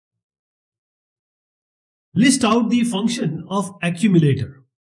list out the function of accumulator.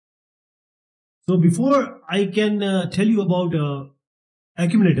 So before I can tell you about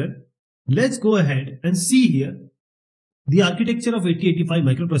accumulator, let's go ahead and see here the architecture of 8085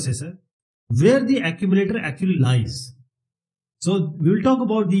 microprocessor, where the accumulator actually lies. So we will talk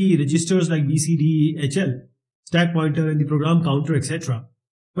about the registers like BCD, HL, stack pointer and the program counter, etc.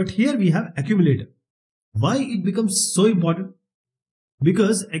 But here we have accumulator. Why it becomes so important?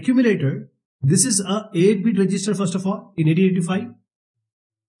 Because accumulator, this is a 8-bit register first of all in 8085.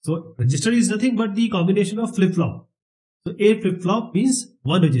 So register is nothing but the combination of flip-flop. So a flip-flop means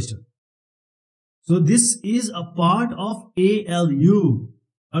one register. So this is a part of ALU,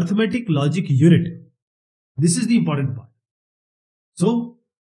 arithmetic logic unit. This is the important part. So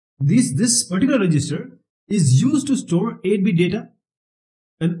this particular register is used to store 8-bit data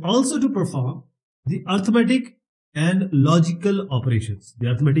and also to perform the arithmetic and logical operations.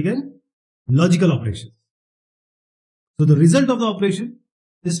 So the result of the operation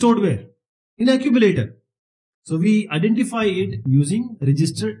is stored where? In accumulator. So we identify it using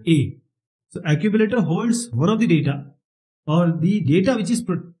register A. So accumulator holds one of the data or the data which is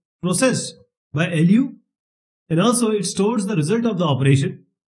processed by LU, and also it stores the result of the operation.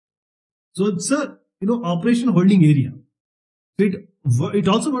 So it's a operation holding area. So it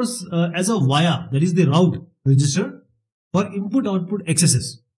also works as a via, that is the route register for input-output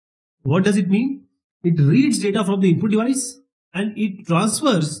accesses. What does it mean? It reads data from the input device and it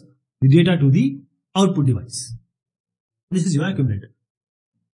transfers the data to the output device. This is your accumulator.